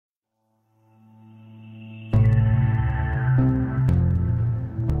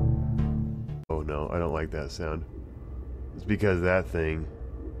like that sound. It's because that thing.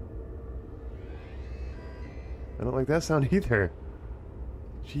 I don't like that sound either.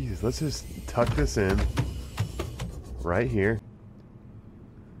 Jeez, let's just tuck this in. Right here.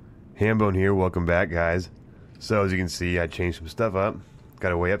 Hambone here, welcome back, guys. So, as you can see, I changed some stuff up.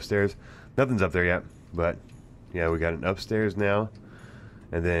 Got a way upstairs. Nothing's up there yet, but yeah, we got an upstairs now.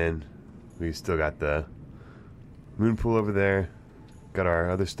 And then we still got the moon pool over there. Got our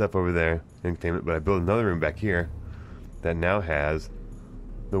other stuff over there, entertainment, but I built another room back here that now has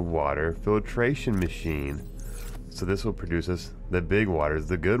the water filtration machine. So this will produce us the big waters,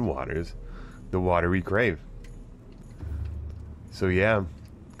 the good waters, the water we crave. So yeah,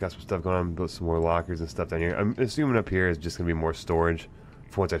 got some stuff going on, built some more lockers and stuff down here. I'm assuming up here is just going to be more storage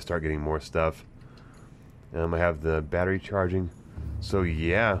for once I start getting more stuff. I have the battery charging. So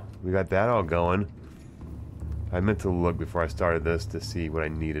yeah, we got that all going. I meant to look before I started this to see what I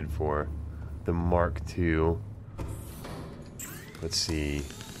needed for the Mark II. Let's see.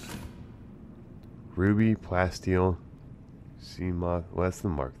 Ruby, plasteel, sea moth. Well, that's the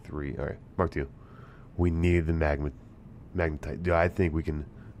Mark III. Alright, Mark II. We need the magnetite. Dude, I think we can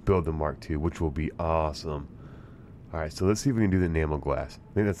build the Mark II, which will be awesome. Alright, so let's see if we can do the enamel glass.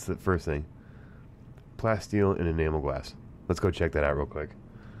 I think that's the first thing. Plasteel and enamel glass. Let's go check that out real quick.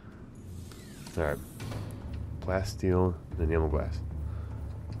 Alright. Plasteel and enamel glass.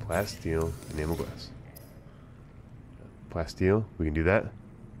 Plasteel, enamel glass. Plasteel, we can do that.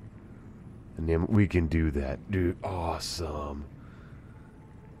 Enamel, we can do that. Dude, awesome.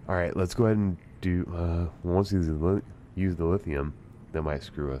 Alright, let's go ahead and do, once we use the lithium, that might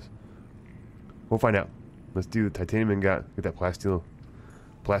screw us. We'll find out. Let's do the titanium and get that plasteel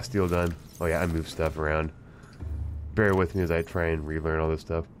done. Oh yeah, I moved stuff around. Bear with me as I try and relearn all this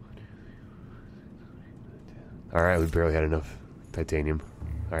stuff. Alright, we barely had enough titanium.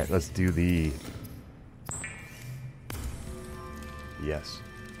 Alright, let's do the... Yes.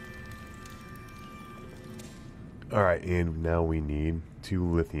 Alright, and now we need 2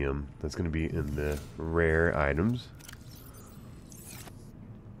 lithium. That's going to be in the rare items.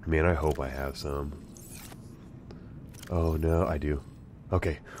 Man, I hope I have some. Oh no, I do.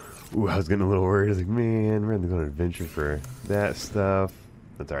 Okay. Ooh, I was getting a little worried. I was like, man, we're going to go on an adventure for that stuff.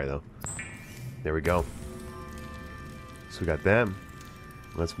 That's alright though. There we go. So we got that.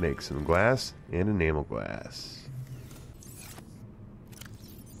 Let's make some glass and enamel glass.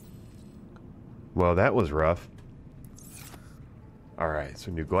 Well, that was rough. Alright, so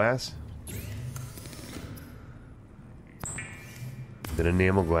new glass. Then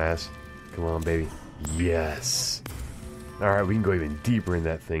enamel glass. Come on, baby. Yes! Alright, we can go even deeper in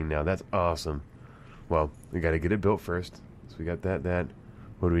that thing now. That's awesome. Well, we gotta get it built first. So we got that.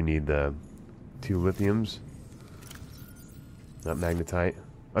 What do we need? The 2 lithiums. Not magnetite.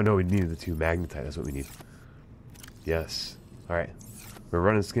 Oh no, we needed the 2 magnetite. That's what we need. Yes. Alright. We're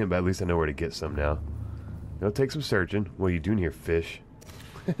running skin, but at least I know where to get some now. It'll take some searching. What are you doing here, fish?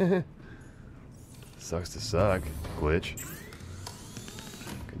 Sucks to suck. Glitch.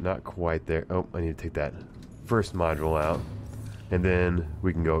 Not quite there. Oh, I need to take that first module out. And then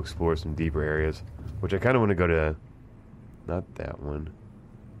we can go explore some deeper areas. Which I kind of want to go to... Not that one.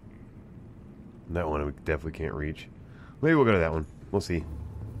 That one we definitely can't reach. Maybe we'll go to that one. We'll see.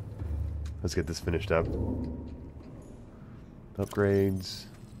 Let's get this finished up. Upgrades.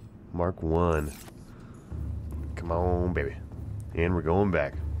 Mark 1. Come on, baby. And we're going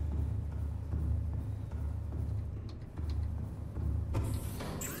back.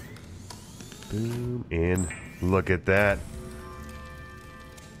 Boom. And look at that.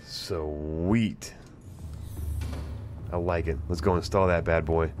 Sweet. I like it. Let's go install that bad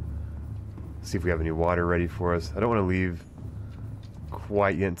boy. See if we have any water ready for us. I don't want to leave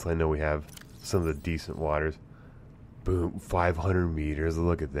quite yet until I know we have some of the decent waters. Boom. 500 meters.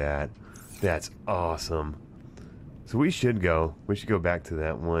 Look at that. That's awesome. So we should go back to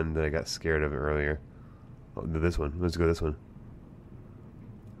that one that I got scared of earlier. Oh, this one. Let's go this one.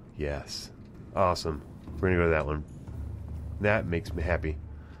 Yes. Awesome. We're going to go to that one. That makes me happy.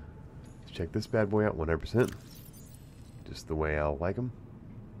 Let's check this bad boy out 100%. Just the way I like them.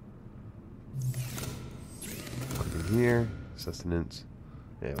 Click in here. Sustenance.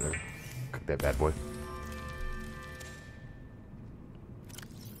 Yeah, whatever. Cook that bad boy.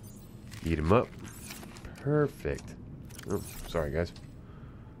 Eat them up. Perfect. Oh, sorry guys.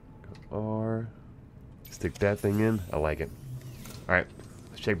 Go R. Stick that thing in. I like it. Alright.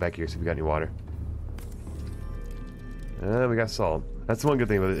 Let's check back here, see if we got any water. We got salt. That's the one good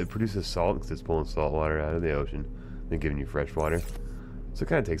thing about it. It produces salt because it's pulling salt water out of the ocean, then giving you fresh water. So it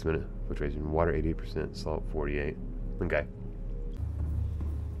kind of takes a minute. Filtration. Water 88%, salt 48. Okay.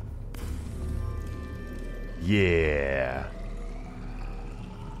 Yeah.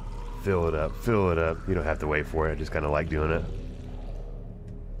 Fill it up, fill it up. You don't have to wait for it. I just kind of like doing it.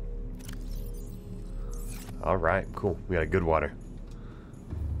 Alright, cool. We got good water.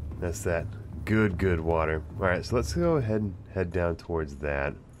 That's that. Good water. Alright, so let's go ahead and head down towards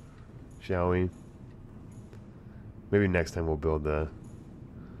that. Shall we? Maybe next time we'll build the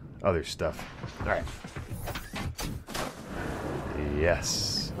other stuff. Alright.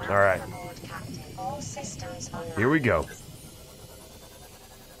 Yes. Alright. Here we go.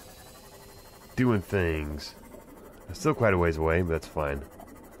 Doing things. It's still quite a ways away, but that's fine.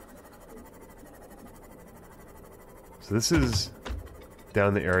 So this is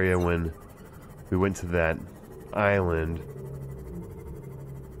down the area when we went to that island.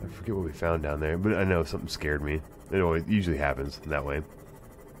 I forget what we found down there, but I know something scared me. It usually happens that way.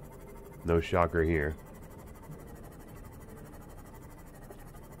 No shocker here.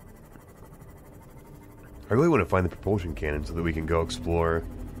 I really want to find the propulsion cannon so that we can go explore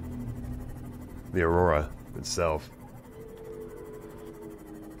the Aurora itself.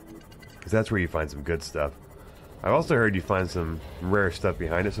 Because that's where you find some good stuff. I've also heard you find some rare stuff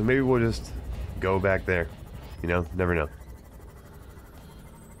behind it, so maybe we'll just go back there. You know, never know.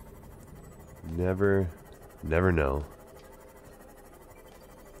 Never know.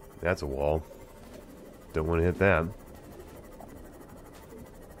 That's a wall. Don't want to hit that.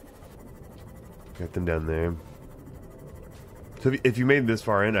 Got them down there. So if you made this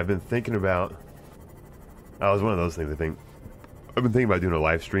far in, I've been thinking about... Oh, it was one of those things, I think. I've been thinking about doing a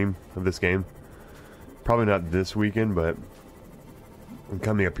live stream of this game. Probably not this weekend, but I'm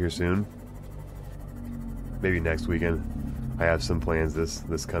coming up here soon. Maybe next weekend. I have some plans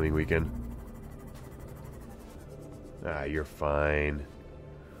this coming weekend. Ah, you're fine.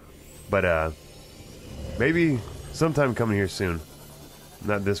 But, maybe sometime coming here soon.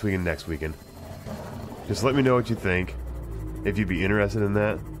 Not this weekend, next weekend. Just let me know what you think. If you'd be interested in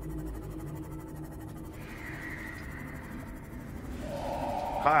that.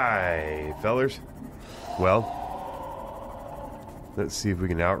 Hi, fellers. Well, let's see if we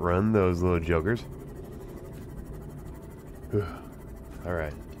can outrun those little jokers.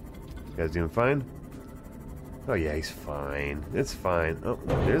 Alright. You guys doing fine? Oh yeah, he's fine. It's fine. Oh,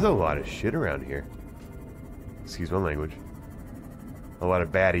 there's a lot of shit around here. Excuse my language. A lot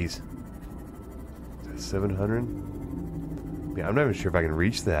of baddies. Is that 700? Yeah, I'm not even sure if I can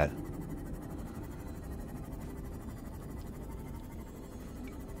reach that.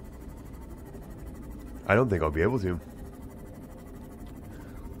 I don't think I'll be able to.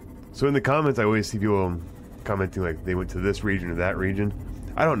 So in the comments, I always see people commenting like they went to this region or that region.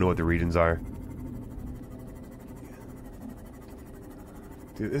 I don't know what the regions are.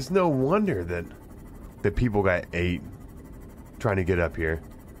 Dude, it's no wonder that people got 8 trying to get up here.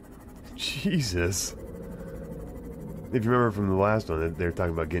 Jesus. If you remember from the last one, they're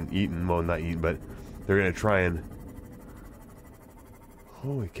talking about getting eaten. Well, not eaten, but they're going to try and...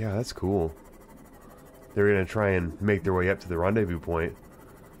 Holy cow, that's cool. They're going to try and make their way up to the rendezvous point.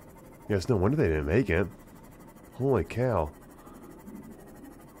 Yeah, it's no wonder they didn't make it. Holy cow.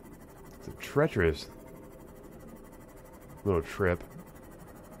 It's a treacherous little trip.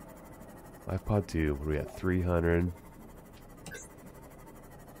 iPod 2, what do we got? 300.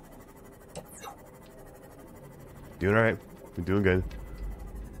 Doing alright. We're doing good.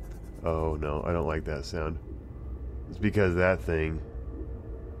 Oh no, I don't like that sound. It's because that thing...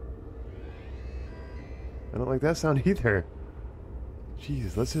 I don't like that sound either.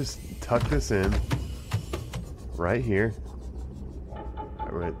 Jeez, let's just tuck this in. Right here.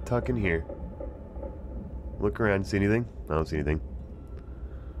 Alright, we're gonna tuck in here. Look around, see anything? I don't see anything.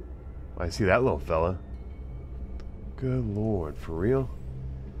 I see that little fella. Good lord, for real?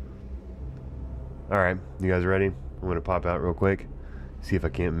 Alright, you guys ready? I'm gonna pop out real quick. See if I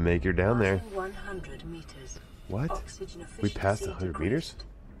can't make her down there. 100 meters. What? We passed 100 meters?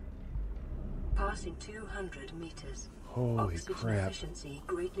 Passing 200 meters. Holy Oxygen crap. efficiency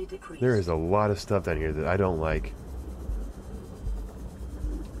greatly decreased. There is a lot of stuff down here that I don't like.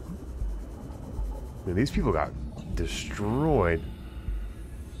 Man, these people got destroyed.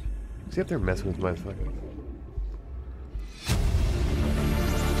 See if they're messing with my fucking...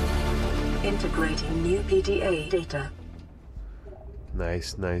 Integrating new PDA data.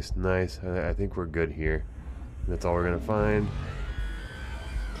 Nice, nice, nice. I think we're good here. That's all we're gonna find.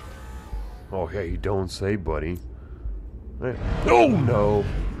 Oh, yeah, you don't say, buddy. Oh, no!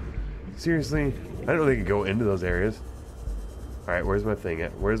 Seriously? I didn't know they could go into those areas. Alright, where's my thing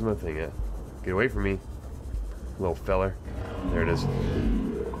at? Where's my thing at? Get away from me, little feller. There it is.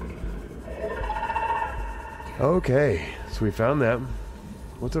 Okay, so we found that.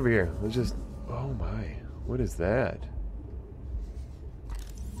 What's over here? Let's just... Oh, my. What is that?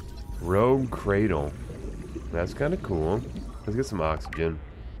 Rogue cradle. That's kind of cool. Let's get some oxygen.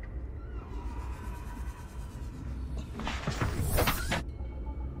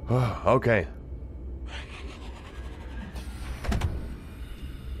 Oh, okay.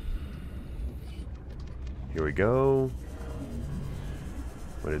 Here we go.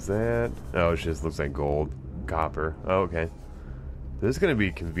 What is that? Oh, it just looks like gold. Copper. Oh, okay. This is going to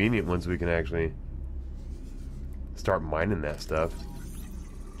be convenient once we can actually start mining that stuff.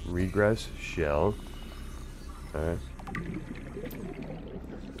 Regress shell. Alright.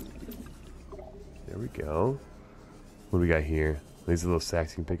 There we go. What do we got here? These little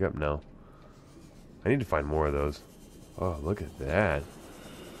sacks you can pick up? No. I need to find more of those. Oh, look at that.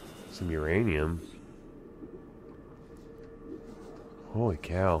 Some uranium. Holy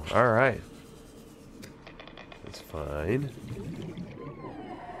cow. Alright. That's fine.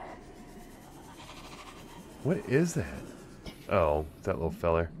 What is that? Oh, it's that little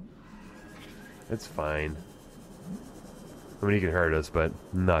feller. It's fine. I mean, he can hurt us, but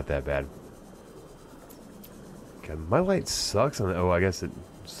not that bad. Okay, my light sucks on the... Oh, I guess it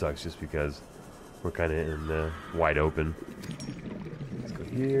sucks just because we're kind of in the wide open. Let's go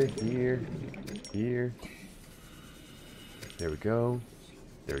here, here, here. There we go.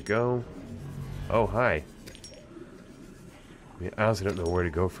 There we go. Oh, hi. I honestly don't know where to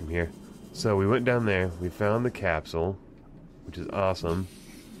go from here. So we went down there. We found the capsule, which is awesome.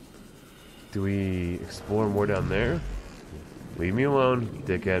 Do we explore more down there? Leave me alone,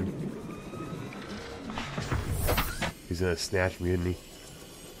 dickhead. He's gonna snatch me, isn't he?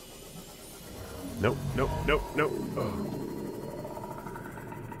 Nope, nope, nope, nope. Oh.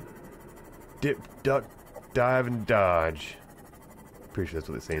 Dip, duck, dive, and dodge. Pretty sure that's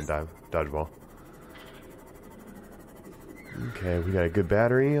what they say in dodgeball. Okay, we got a good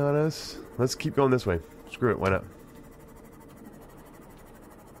battery on us. Let's keep going this way. Screw it, why not?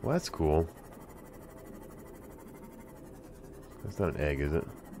 Well, that's cool. That's not an egg, is it?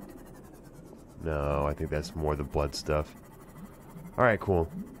 No, I think that's more the blood stuff. Alright, cool.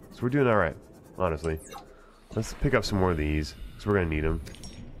 So we're doing alright, honestly. Let's pick up some more of these, because we're going to need them.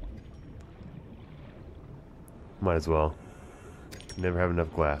 Might as well. Never have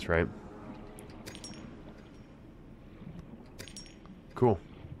enough glass, right? Cool.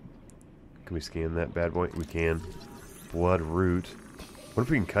 Can we scan that bad boy? We can. Blood root. What if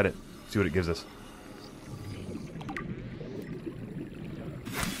we can cut it? See what it gives us.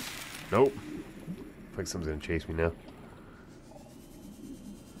 Nope. Looks like someone's gonna chase me now.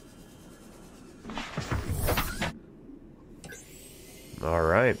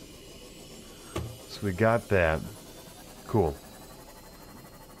 Alright. So we got that. Cool.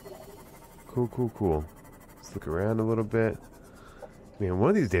 Cool, cool, cool. Let's look around a little bit. Man, one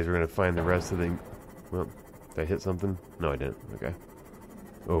of these days we're gonna find the rest of the... Well, did I hit something? No, I didn't. Okay.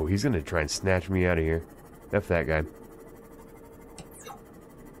 Oh, he's gonna try and snatch me out of here. F that guy.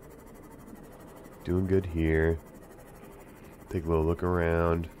 Doing good here. Take a little look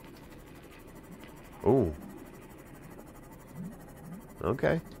around. Oh.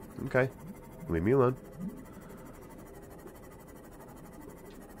 Okay. Okay. Leave me alone.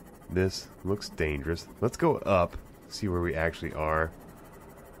 This looks dangerous. Let's go up. See where we actually are.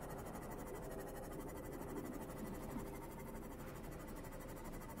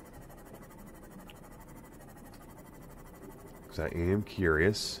 Because I am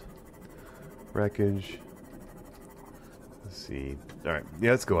curious. Wreckage. Let's see. Alright,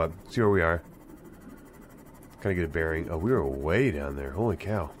 yeah, let's go up. See where we are. Kind of get a bearing. Oh, we were way down there. Holy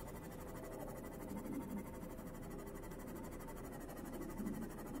cow.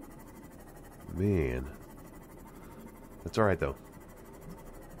 Man. That's alright, though.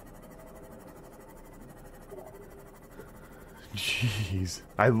 Jeez.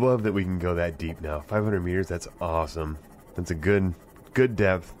 I love that we can go that deep now. 500 meters, that's awesome. That's a good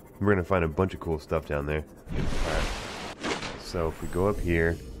depth. We're going to find a bunch of cool stuff down there. Alright. So, if we go up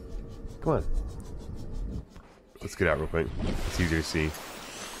here... Come on. Let's get out real quick. It's easier to see.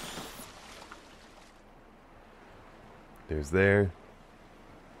 There's there.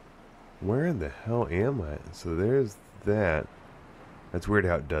 Where in the hell am I? So there's that. That's weird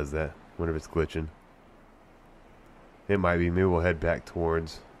how it does that. Wonder if it's glitching. It might be. Maybe we'll head back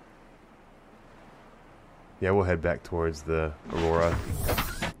towards... Yeah, we'll head back towards the Aurora.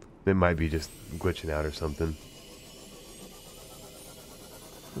 It might be just glitching out or something.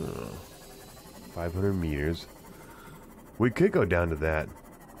 500 meters. We could go down to that.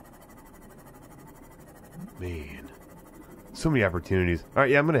 Man. So many opportunities.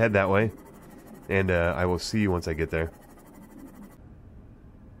 Alright, yeah, I'm going to head that way. And I will see you once I get there.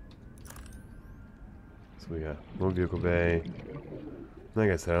 we got? Motor vehicle bay. Like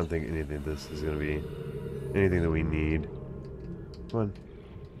I said, I don't think anything of this is going to be anything that we need. Come on.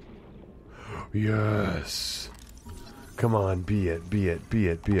 Yes! Come on, be it, be it, be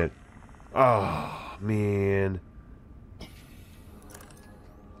it, be it. Oh, man.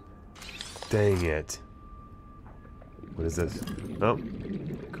 Dang it. What is this? Oh.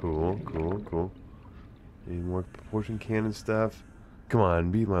 Cool, cool, cool. Any more propulsion cannon stuff? Come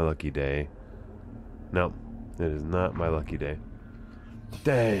on, be my lucky day. No, it is not my lucky day.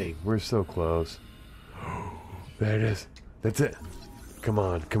 Dang, we're so close. There it is. That's it. Come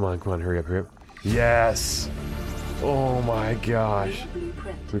on, come on, come on. Hurry up, hurry up. Yes! Oh my gosh.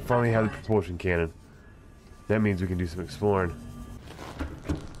 We finally have the propulsion cannon. That means we can do some exploring.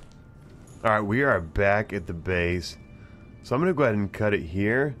 Alright, we are back at the base. So I'm going to go ahead and cut it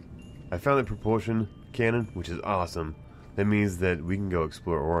here. I found the propulsion cannon, which is awesome. That means that we can go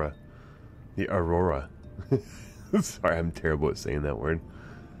explore Aurora. The Aurora. Sorry, I'm terrible at saying that word.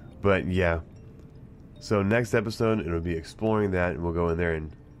 But yeah. So next episode, it'll be exploring that, and we'll go in there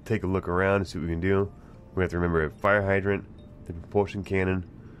and take a look around and see what we can do. We have to remember a fire hydrant, the propulsion cannon,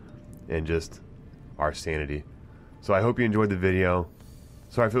 and just our sanity. So I hope you enjoyed the video.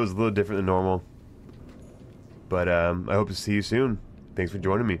 Sorry if it was a little different than normal. But I hope to see you soon. Thanks for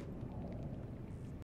joining me.